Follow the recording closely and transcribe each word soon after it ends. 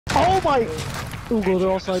Oh my! Ooh, they're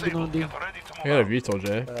all sniping on D. I got a VTOL,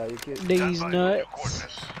 Jay. These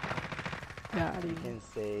nuts. Yeah, You can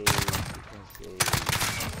say.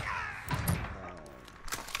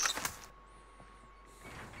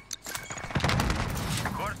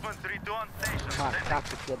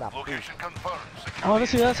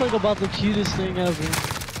 Honestly, that's like about the cutest thing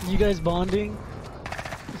ever. You guys bonding?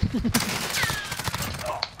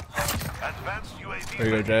 There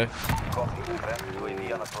you go, Jay.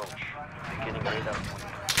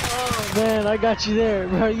 Oh man, I got you there,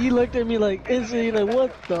 bro. You looked at me like instantly, like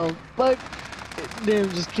what the fuck? Damn,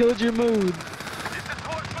 just killed your mood.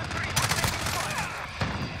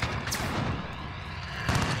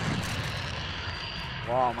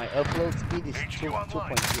 Wow, my upload speed is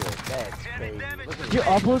 2.0. That's crazy. Your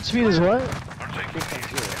upload speed is what? 2.0.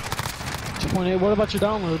 2.8. What about your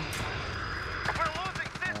download?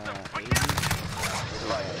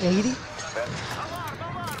 80?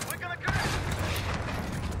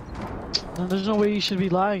 No, there's no way you should be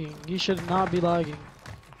lagging. You should not be lagging.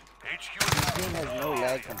 This game has no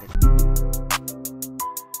lag company.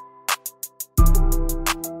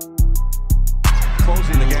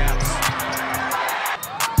 Closing the gaps.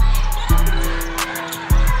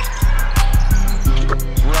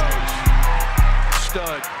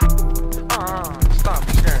 Stud. Stop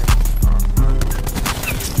scaring.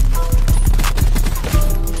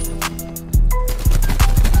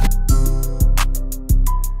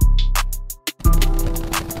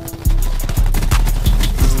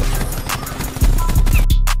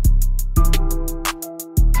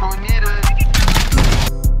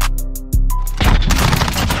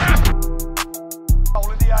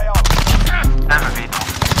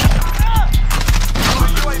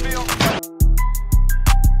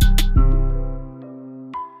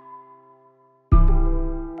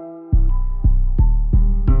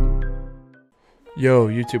 Yo,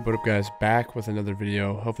 YouTube, what up, guys? Back with another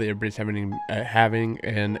video. Hopefully everybody's having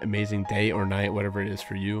an amazing day or night, whatever it is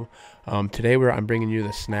for you. Today I'm bringing you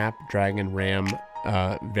the Snapdragon Ram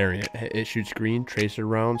variant. It shoots green tracer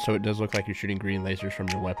rounds, so it does look like you're shooting green lasers from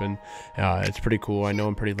your weapon. It's pretty cool. I know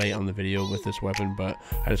I'm pretty late on the video with this weapon, but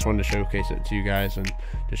I just wanted to showcase it to you guys and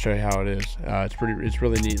to show you how it is. It's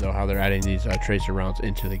really neat though how they're adding these tracer rounds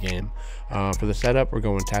into the game. For the setup, we're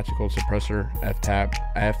going tactical suppressor,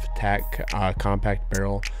 F-tac compact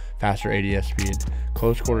barrel, faster ADS speed,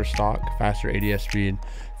 close quarter stock, faster ADS speed,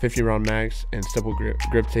 50 round mags, and stipple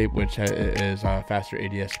grip tape, which is faster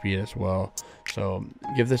ADS speed as well. So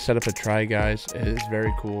give this setup a try, guys. It is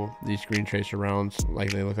very cool. These green tracer rounds,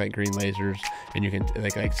 like they look like green lasers, and you can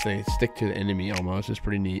like they stick to the enemy almost. It's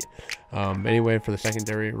pretty neat. Anyway, for the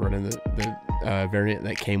secondary, we're running the variant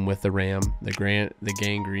that came with the Ram, the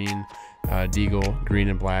gang green, Deagle green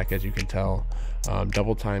and black, as you can tell,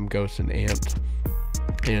 double time ghost and amped,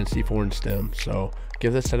 and C4 and stem. So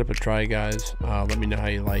give this setup a try, guys. Let me know how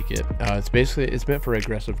you like it. It's meant for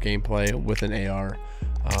aggressive gameplay with an AR.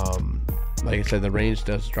 Like I said, the range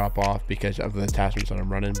does drop off because of the attachments that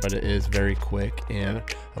I'm running, but it is very quick and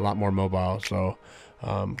a lot more mobile. So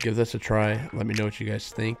give this a try. Let me know what you guys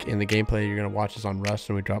think. And the gameplay you're gonna watch is on Rust,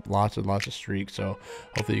 and we drop lots and lots of streaks. So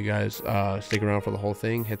hopefully you guys stick around for the whole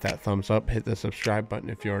thing. Hit that thumbs up, hit the subscribe button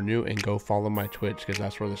if you are new, and go follow my Twitch, because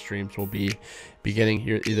that's where the streams will be beginning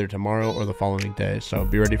here either tomorrow or the following day. So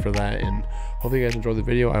be ready for that, and hopefully you guys enjoy the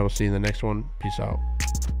video. I will see you in the next one. Peace out.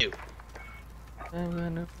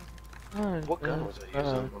 What gun was I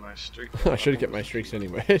using when I streaked? I should get my streaks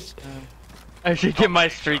anyways. I should get my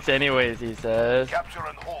streaks anyways, he says. Capture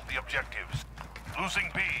and hold the objectives.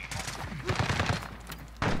 Losing B.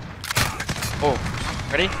 Oh,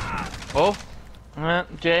 ready? Oh,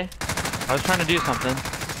 Jay, I was trying to do something.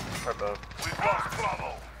 We've lost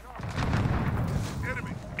Bravo.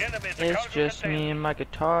 Enemy It's just me and my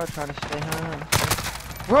guitar trying to stay home.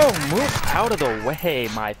 Bro, move out of the way,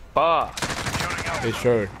 my fuck. Hey,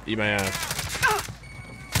 sure, eat my ass.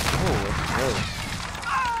 Oh,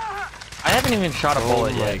 I haven't even shot a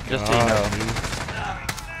bullet yet, just so you know.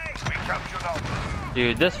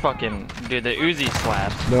 Dude, the Uzi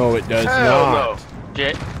slaps. No, it does Hell not. No.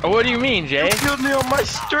 Jay, what do you mean, Jay? You killed me on my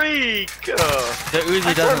streak! The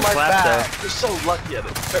Uzi doesn't slap though. You're so lucky I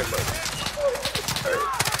didn't turn my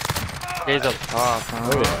Jay's up top,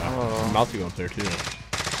 huh? Oh yeah, I'm about to go up there too.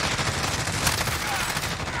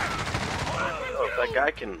 Oh, that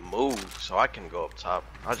guy can move, so I can go up top.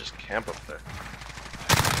 I'll just camp up there.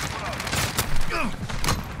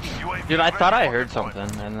 Dude, I thought I heard something,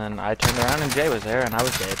 and then I turned around and Jay was there, and I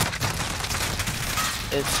was dead.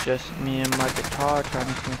 It's just me and my guitar trying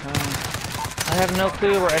to sneak home. I have no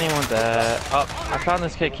clue where anyone's at. Oh, I found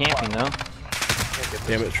this kid camping though.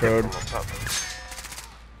 Damn it, Trode.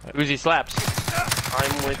 Uzi slaps.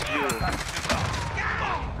 I'm with you.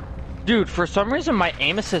 Dude, for some reason my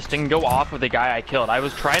aim assist didn't go off with the guy I killed. I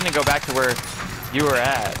was trying to go back to where you were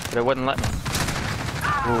at, but it wouldn't let me.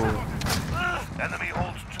 Ooh. Enemy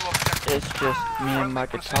holds 2 objectives. It's just me and my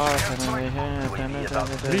guitar. What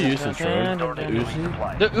are you using, Troy? The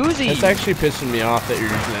Uzi? The Uzi! That's actually pissing me off that you're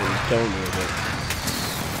using it and killing me with it.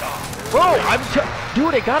 Bro,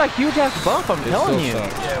 dude, it got a huge ass buff, I'm telling you.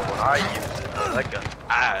 Sucks. Yeah, when I use it, like an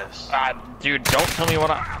ass. Dude, don't tell me what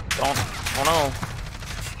don't. Oh no.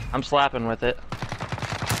 I'm slapping with it.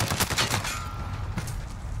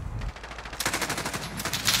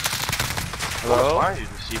 Hello? I need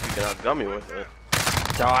to see if you can outgun me with it.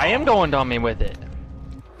 So I am going dummy with it.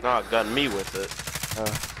 No, outgun me with it.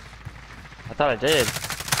 I thought I did.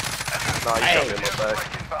 No, you got me in my back.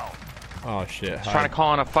 Oh shit. I was trying to call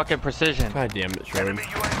on a fucking precision. God damn it, Troy. Enemy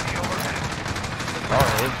UAV overhead.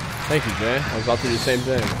 Sorry. Thank you, Jay. I was about to do the same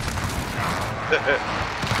thing.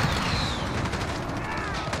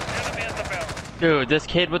 Enemy at the bell. Dude, this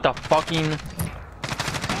kid with the fucking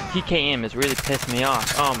PKM is really pissed me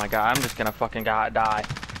off. Oh my god, I'm just gonna fucking die.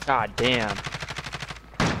 God damn.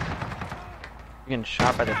 You're getting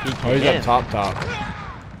shot by the PKM. Oh, he's up top.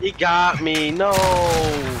 He got me. No.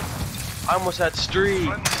 I almost had streaks.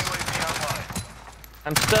 Friendly UAV online.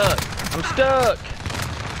 I'm stuck. I'm stuck.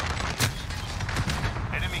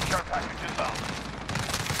 Enemy care package inbound.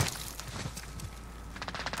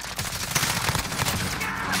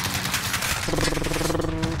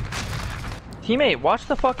 Teammate, watch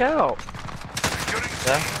the fuck out. Securing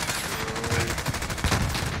Yeah.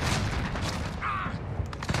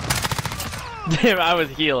 Damn, I was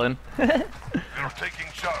healing. We're taking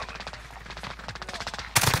Charlie.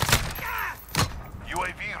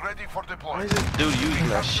 UAV ready for Why deployment. is this dude using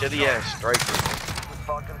that shitty ass striker?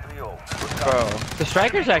 Bro, the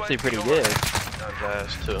striker's actually pretty good. His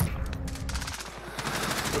ass too.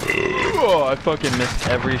 Oh, I fucking missed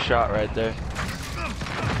every shot right there.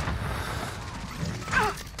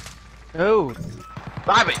 Oh.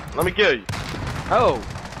 Stop it! Let me kill you. Oh.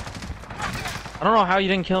 I don't know how you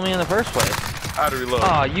didn't kill me in the first place. How to reload?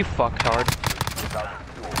 Aw, you fucktard.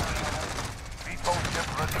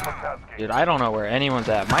 Dude, I don't know where anyone's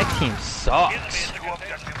at. My team sucks. 2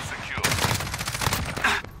 objectives secure.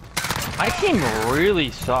 My team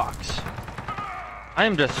really sucks. I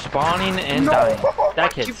am just spawning and dying. That I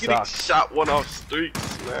kid keep getting sucks. shot one off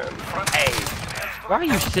streaks, man. Hey, why are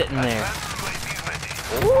you sitting there?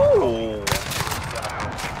 Ooh.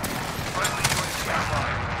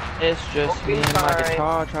 It's just me and my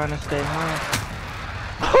guitar trying to stay high.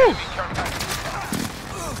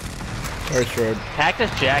 First road.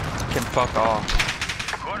 Cactus Jack can fuck off.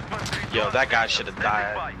 Yo, that guy should have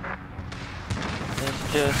died.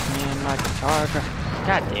 It's just me and my guitar.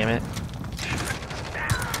 God damn it.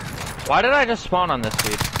 Why did I just spawn on this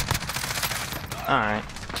dude? Alright.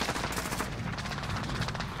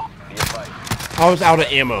 I was out of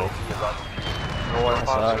ammo. That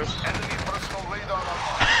sucks.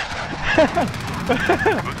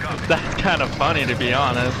 That's kind of funny, to be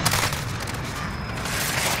honest.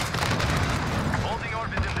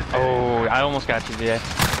 Oh, I almost got you, VA.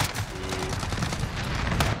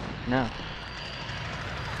 No.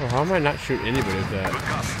 Oh, how am I not shooting anybody with that?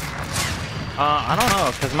 I don't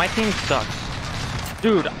know, because my team sucks.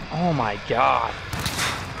 Dude, oh my god.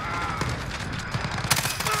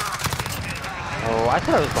 Oh, I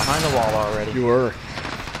thought I was behind the wall already. You were.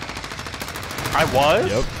 I was?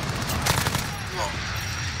 Yep.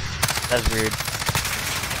 That's weird.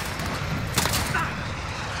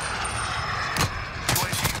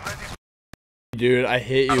 Dude, I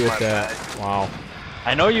hit you with that. Wow.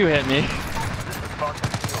 I know you hit me.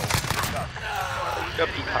 Got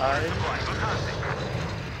behind.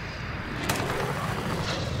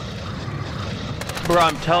 Bro,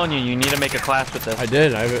 I'm telling you, you need to make a class with this. I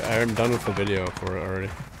did. I'm done with the video for it already.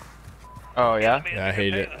 Oh, yeah? Yeah, I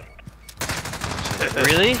hate it.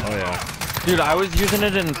 Really? Oh yeah. Dude, I was using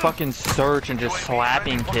it in fucking search and just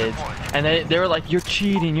slapping kids. And they were like, you're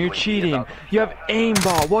cheating, you have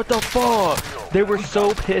aimbot, what the fuck? They were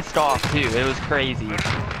so pissed off too, it was crazy.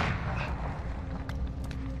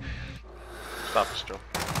 Stop this, Joe.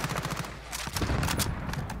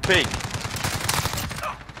 Peek.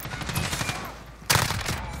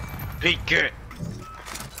 Peek it.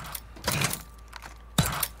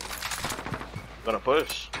 Gonna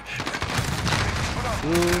push.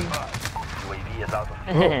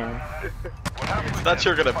 Thought you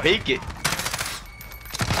were gonna peek it.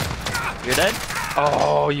 You're dead?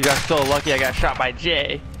 Oh, you got so lucky I got shot by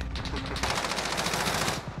Jay.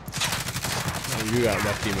 Oh, you got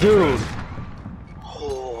lucky, man. Dude,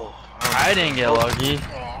 Oh, I didn't get lucky.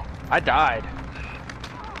 I died.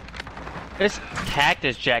 This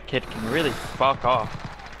cactus jack kid can really fuck off.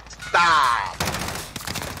 Stop!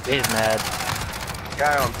 He's mad.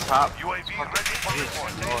 Guy on top. UAV ready for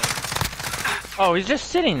deployment. Oh, he's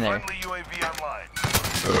just sitting there. Friendly UAV online.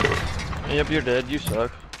 Yep, you're dead. You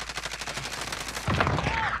suck.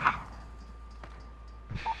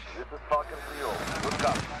 This is Falcon 3-0. Good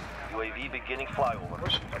copy. UAV beginning flyover.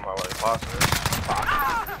 Am I like faster?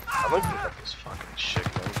 I look at this fucking shit,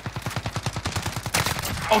 man.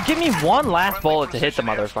 Oh, give me one last bullet to hit the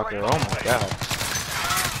motherfucker. Oh my god.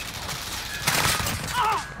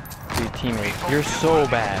 Dude, teammate, you're so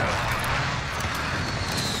bad.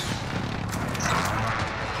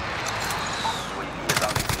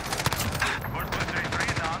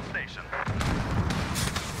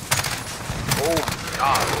 Oh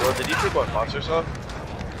god, bro, did you take what monster saw?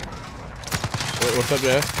 What's up,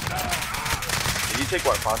 Jay? Did you take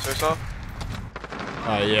what monster saw?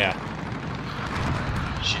 Yeah.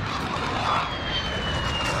 Shit.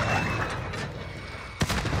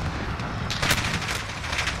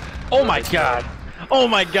 Oh my god. Oh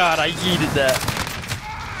my god, I yeeted that.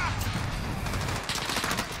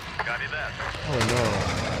 Oh no.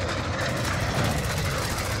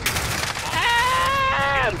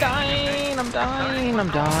 Ah, I'm dying, I'm dying, I'm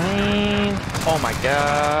dying. Oh my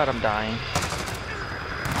god, I'm dying.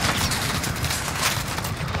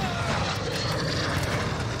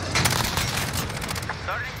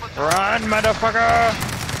 Run, motherfucker!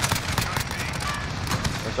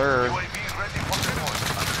 Yes, sir.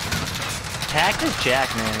 Cactus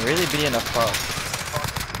Jack, man, really being a fuck.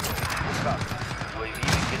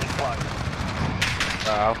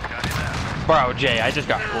 Oh. Bro, Jay, I just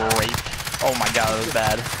got raped. Oh my god, that was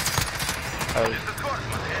bad. That was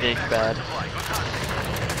big bad.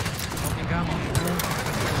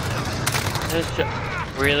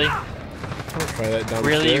 Really? Don't try that dumb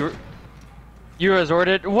Really? shit. You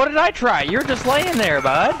resorted? What did I try? You're just laying there,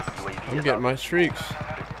 bud. I'm getting my streaks.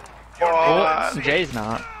 Well, Jay's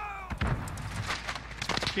not.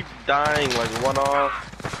 Keep dying like one off.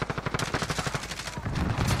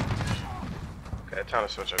 Okay, time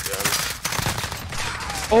to switch up guns.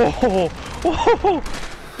 Oh! Oh!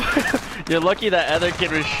 You're lucky that other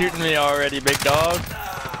kid was shooting me already, big dog.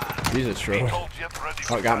 Jesus, Troy.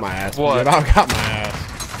 I got my ass. What? I got my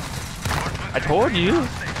ass. I told you.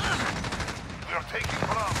 We are taking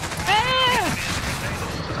Bravo.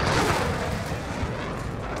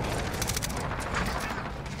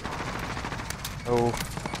 Oh.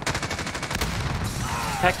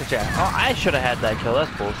 Cactus Jack. Oh, I should have had that kill.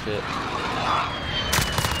 That's bullshit.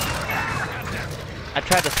 I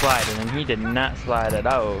tried to slide and he did not slide at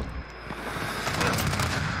all.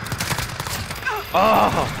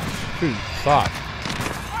 Oh! Dude, fuck.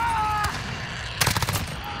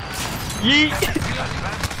 Yeet!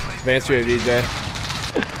 Advance UAV, DJ.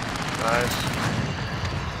 Nice.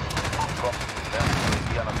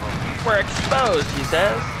 We're exposed, he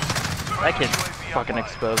says. That kid's fucking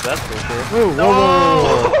exposed, that's for sure. Whoa, whoa,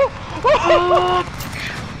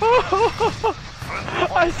 whoa.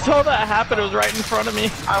 I saw that happen, it was right in front of me.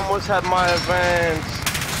 I almost had my advance.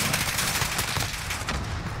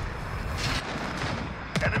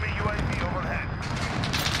 Enemy UAV overhead.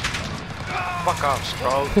 Fuck off,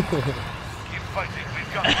 Strong. Keep fighting.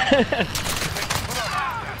 We've got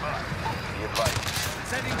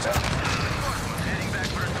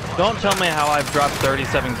Don't tell me how I've dropped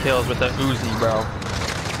 37 kills with the Uzi, bro.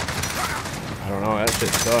 I don't know, that shit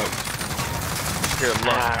sucks. Pure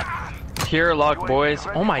luck. Pure luck, boys.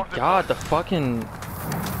 Oh my god, the fucking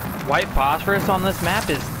white phosphorus on this map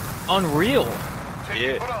is unreal.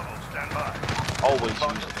 Yeah. Bravo. Stand by. Always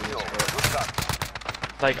use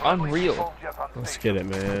it. Like, unreal. Let's get it,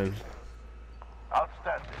 man.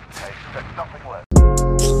 Outstanding. I expect nothing less.